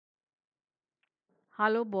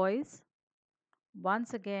Hello, boys.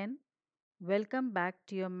 Once again, welcome back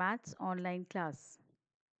to your maths online class.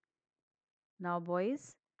 Now,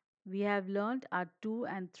 boys, we have learned our 2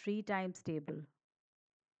 and 3 times table.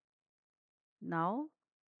 Now,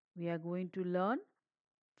 we are going to learn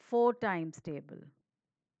 4 times table.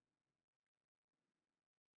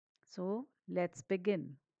 So, let's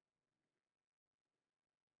begin.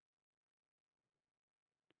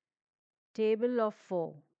 Table of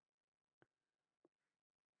 4.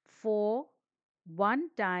 4 1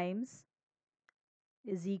 times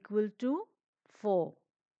is equal to 4.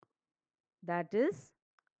 That is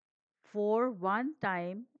 4 1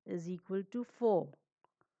 time is equal to 4.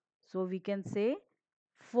 So we can say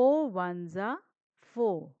 4 ones are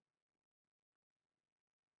 4.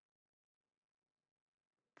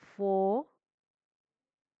 4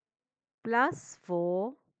 plus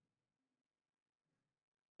 4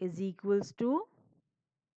 is equals to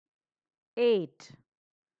 8.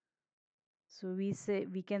 So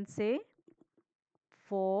we can say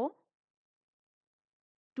 4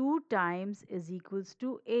 2 times is equals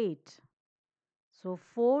to 8. So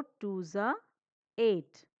 4 twos are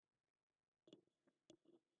 8.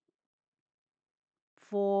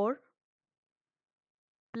 4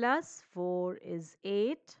 plus 4 is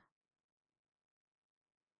 8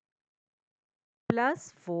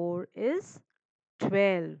 plus 4 is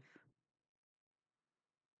 12.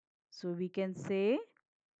 So we can say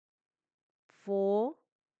 4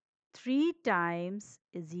 3 times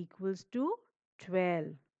is equals to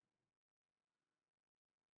 12.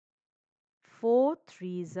 4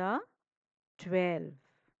 threes are 12.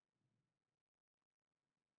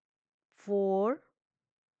 4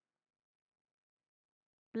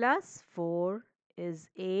 plus 4 is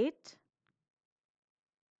 8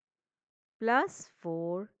 plus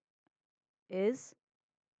 4 is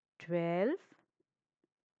 12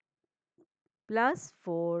 plus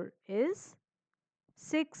 4 is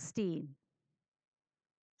 16.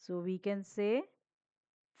 So we can say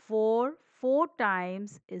 4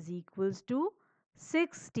 times is equals to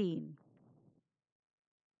 16.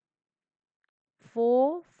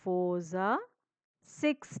 4 fours are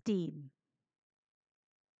 16.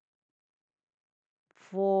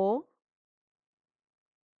 4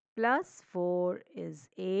 plus 4 is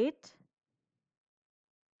 8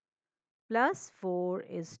 plus 4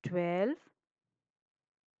 is 12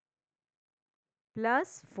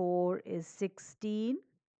 plus 4 is 16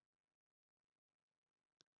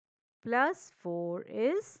 plus 4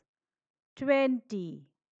 is 20.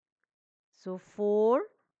 So 4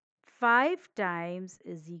 5 times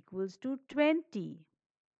is equals to 20.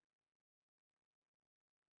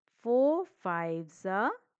 4 fives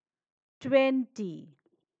are 20.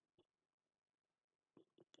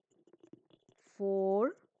 4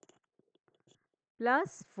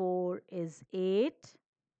 plus 4 is 8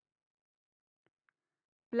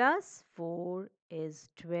 plus 4 is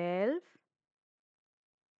 12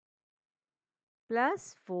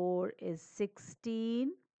 plus 4 is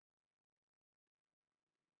 16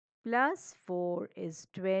 plus 4 is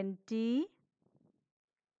 20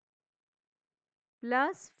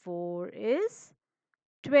 plus 4 is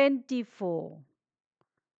 24.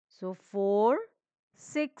 So 4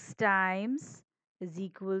 6 times is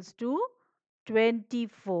equals to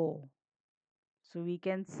 24. So we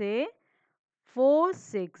can say 4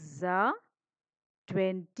 6 are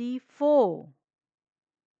 24.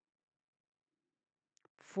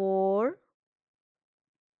 4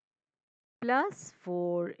 plus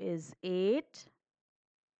 4 is 8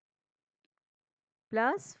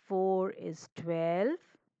 plus 4 is 12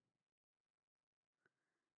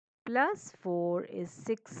 plus 4 is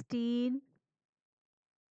 16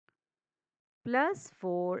 plus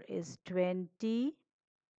 4 is 20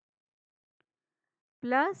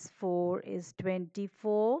 plus 4 is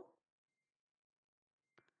 24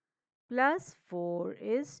 plus 4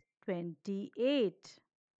 is 28.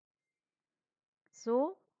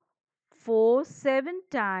 So 4 7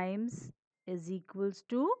 times is equals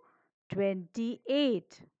to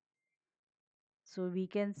 28. So we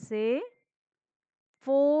can say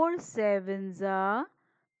 4 sevens are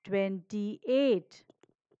 28.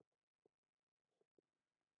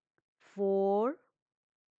 4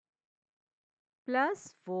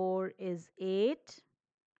 plus 4 is 8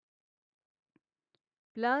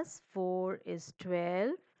 plus 4 is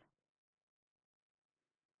 12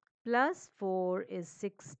 plus 4 is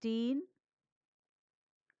 16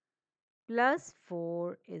 plus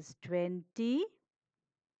 4 is 20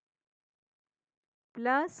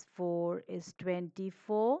 plus 4 is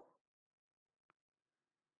 24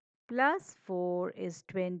 plus 4 is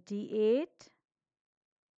 28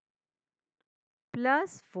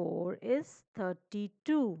 plus 4 is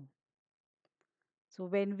 32. So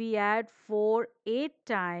when we add 4 8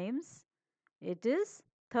 times, it is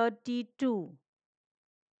 32.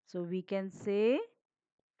 So we can say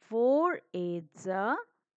 4 eights are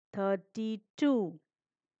 32.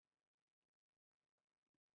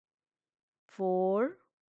 4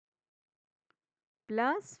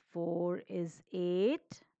 plus 4 is 8,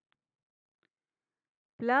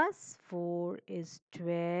 plus 4 is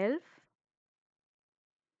 12,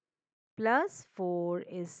 plus 4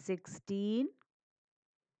 is 16,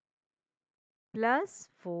 plus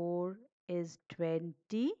 4 is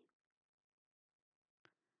 20,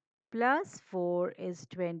 plus 4 is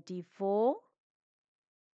 24,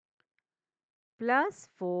 plus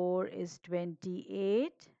 4 is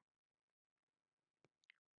 28,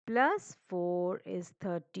 plus 4 is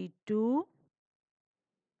 32,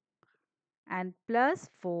 and plus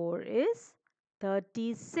 4 is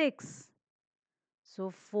 36. So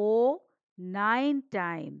 4 9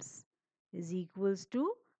 times is equals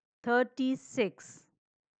to 36.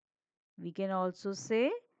 We can also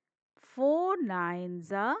say 4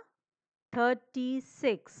 nines are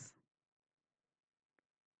 36.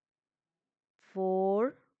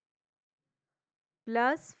 4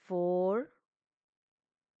 plus 4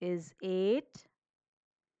 is 8,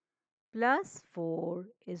 plus 4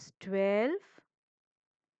 is 12,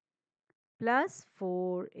 plus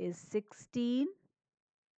 4 is 16,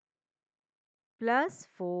 plus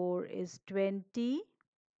 4 is 20,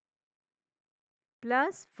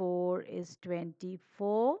 plus 4 is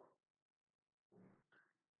 24,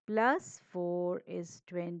 plus 4 is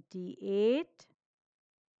 28,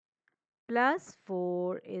 plus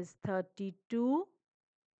 4 is 32,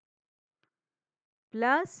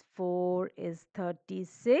 plus 4 is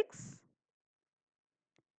 36,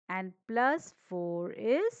 and plus 4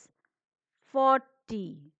 is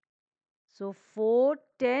 40. So 4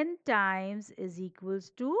 10 times is equals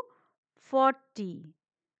to 40,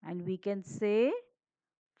 and we can say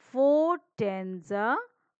 4 tens are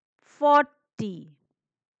 40.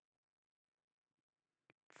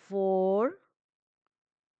 4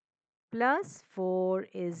 plus 4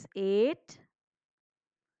 is 8,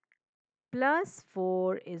 plus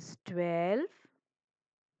 4 is 12,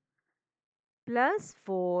 plus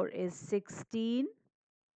 4 is 16,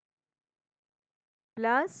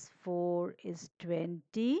 plus 4 is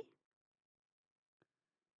 20,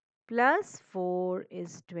 plus 4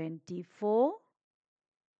 is 24,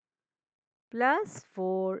 plus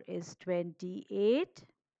 4 is 28,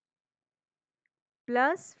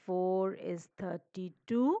 plus 4 is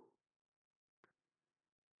 32,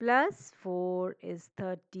 plus 4 is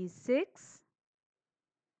 36,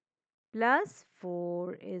 plus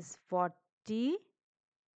 4 is 40,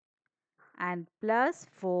 and plus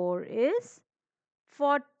 4 is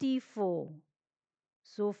 44.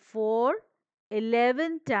 So 4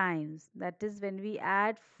 11 times, that is when we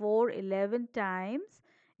add 4 11 times,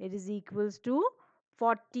 it is equals to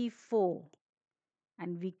 44.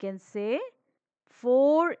 And we can say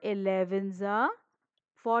 4 elevens are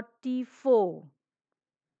 44.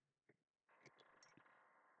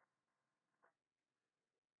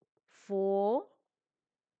 4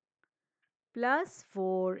 plus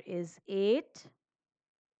 4 is 8,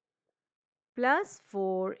 plus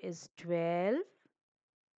 4 is 12,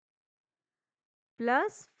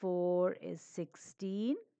 plus 4 is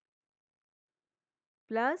 16,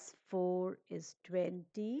 plus 4 is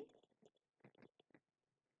 20,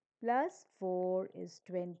 plus 4 is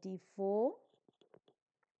 24,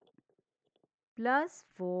 plus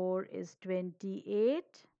 4 is 28,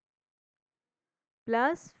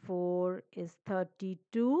 plus 4 is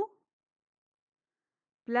 32,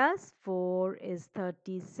 plus 4 is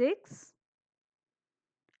 36,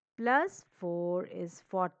 plus 4 is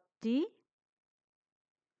 40,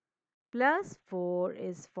 plus 4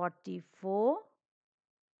 is 44,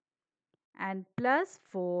 and plus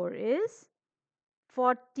 4 is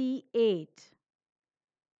 48.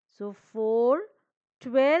 So 4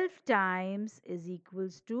 12 times is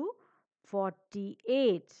equals to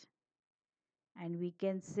 48, and we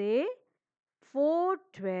can say 4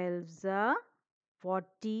 twelves are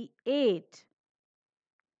 48.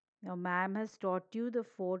 Now ma'am has taught you the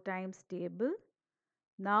 4 times table.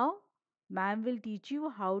 Now ma'am will teach you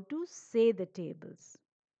how to say the tables.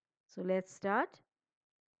 So let's start.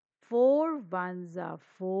 4 ones are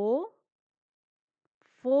 4,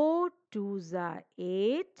 4 twos are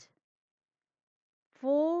 8,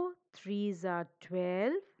 4 threes are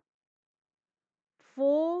 12,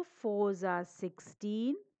 4 fours are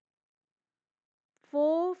 16,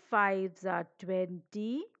 4 fives are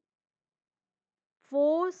 20,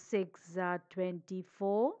 4 sixes are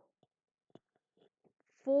 24,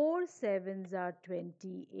 4 sevens are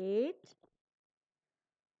 28.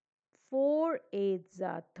 4 eights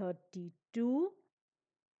are 32.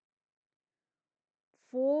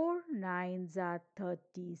 4 nines are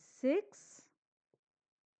 36.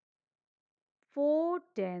 4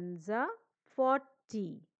 tens are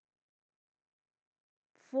 40.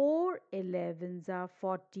 4 elevens are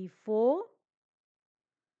 44.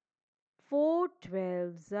 4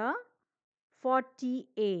 twelves are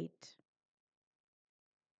 48.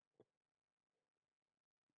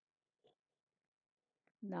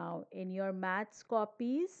 Now, in your maths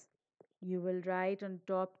copies, you will write on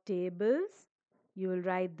top tables, you will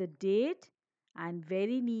write the date, and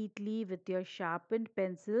very neatly with your sharpened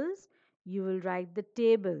pencils, you will write the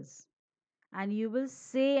tables and you will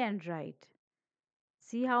say and write.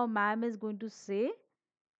 See how ma'am is going to say,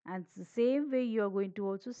 and it's the same way you are going to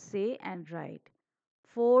also say and write.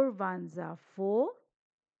 4 ones are 4,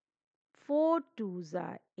 4 twos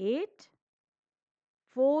are 8,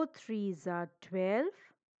 4 threes are 12,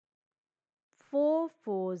 4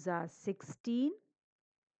 fours are 16,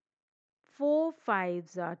 4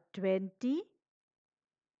 fives are 20,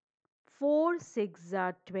 4 sixes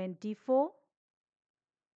are 24,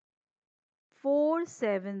 4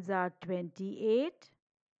 sevens are 28,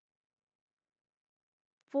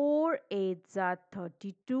 4 eights are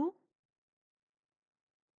 32,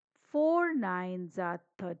 4 nines are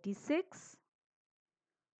 36,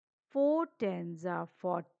 4 tens are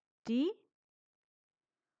 40,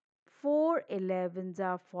 4 elevens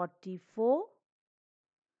are 44,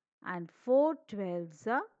 and 4 twelves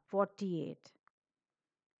are 48.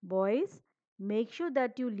 Boys, make sure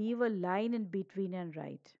that you leave a line in between and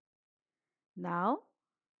write. Now,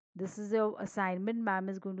 this is your assignment ma'am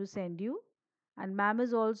is going to send you, and ma'am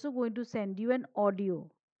is also going to send you an audio.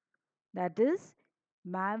 That is,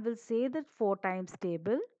 ma'am will say that 4 times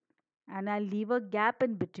table and I'll leave a gap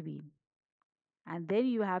in between. And then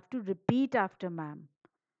you have to repeat after ma'am.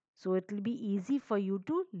 So it will be easy for you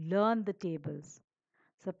to learn the tables.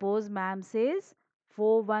 Suppose ma'am says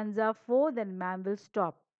 4 ones are 4, then ma'am will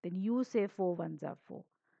stop. Then you say 4 ones are 4.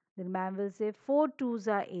 Then ma'am will say 4 twos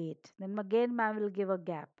are 8. Then again ma'am will give a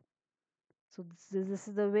gap. So this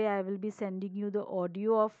is the way I will be sending you the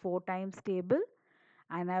audio of 4 times table,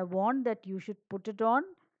 and I want that you should put it on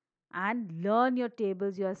and learn your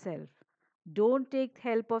tables yourself. Don't take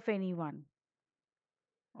help of anyone.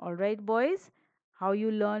 Alright boys, how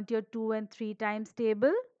you learnt your 2 and 3 times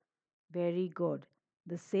table? Very good.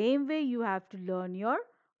 The same way you have to learn your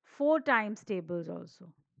 4 times tables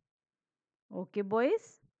also. Okay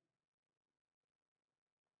boys?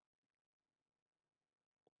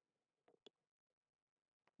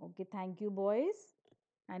 Okay, thank you boys,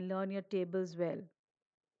 and learn your tables well.